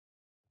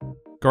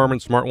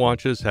Garmin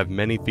smartwatches have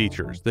many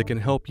features that can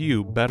help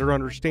you better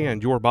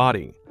understand your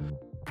body.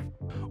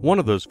 One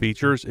of those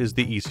features is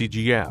the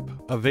ECG app,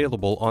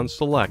 available on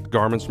select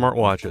Garmin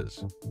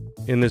smartwatches.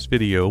 In this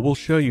video, we'll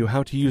show you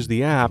how to use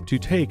the app to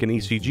take an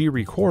ECG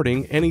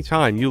recording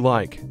anytime you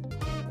like.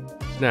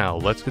 Now,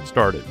 let's get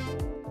started.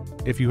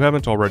 If you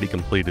haven't already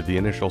completed the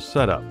initial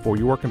setup for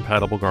your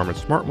compatible Garmin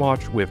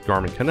smartwatch with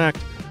Garmin Connect,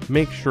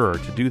 make sure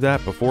to do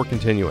that before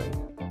continuing.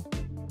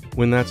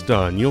 When that's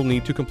done, you'll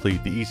need to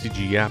complete the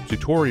ECG app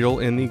tutorial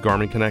in the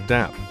Garmin Connect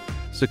app.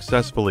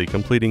 Successfully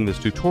completing this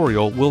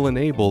tutorial will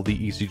enable the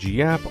ECG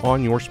app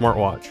on your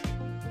smartwatch.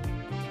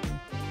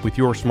 With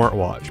your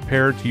smartwatch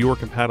paired to your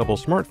compatible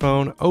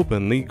smartphone,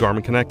 open the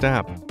Garmin Connect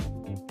app.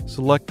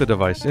 Select the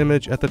device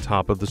image at the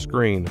top of the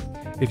screen.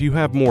 If you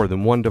have more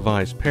than one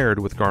device paired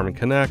with Garmin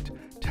Connect,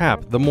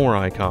 tap the More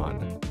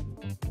icon.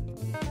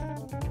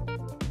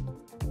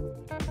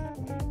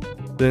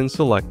 Then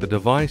select the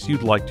device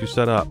you'd like to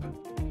set up.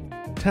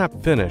 Tap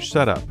Finish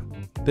Setup.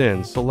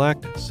 Then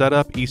select Set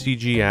up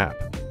ECG app.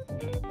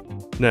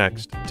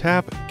 Next,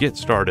 tap Get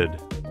Started.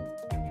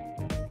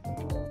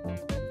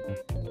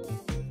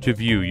 To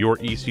view your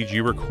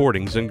ECG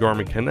recordings in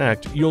Garmin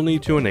Connect, you'll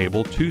need to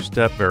enable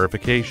two-step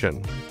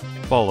verification.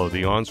 Follow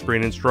the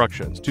on-screen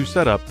instructions to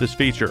set up this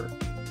feature.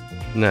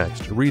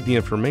 Next, read the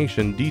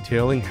information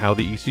detailing how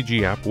the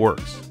ECG app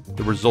works,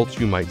 the results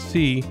you might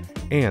see,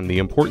 and the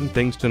important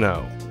things to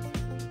know.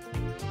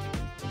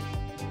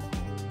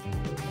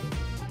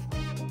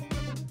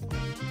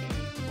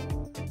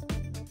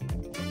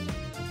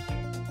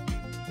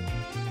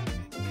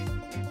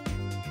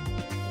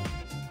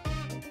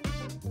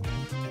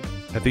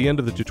 At the end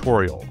of the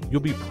tutorial,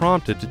 you'll be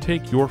prompted to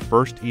take your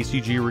first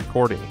ECG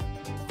recording.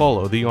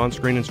 Follow the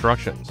on-screen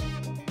instructions.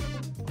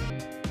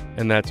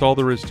 And that's all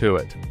there is to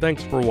it.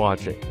 Thanks for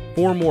watching.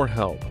 For more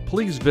help,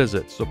 please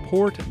visit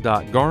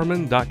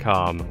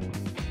support.garmin.com.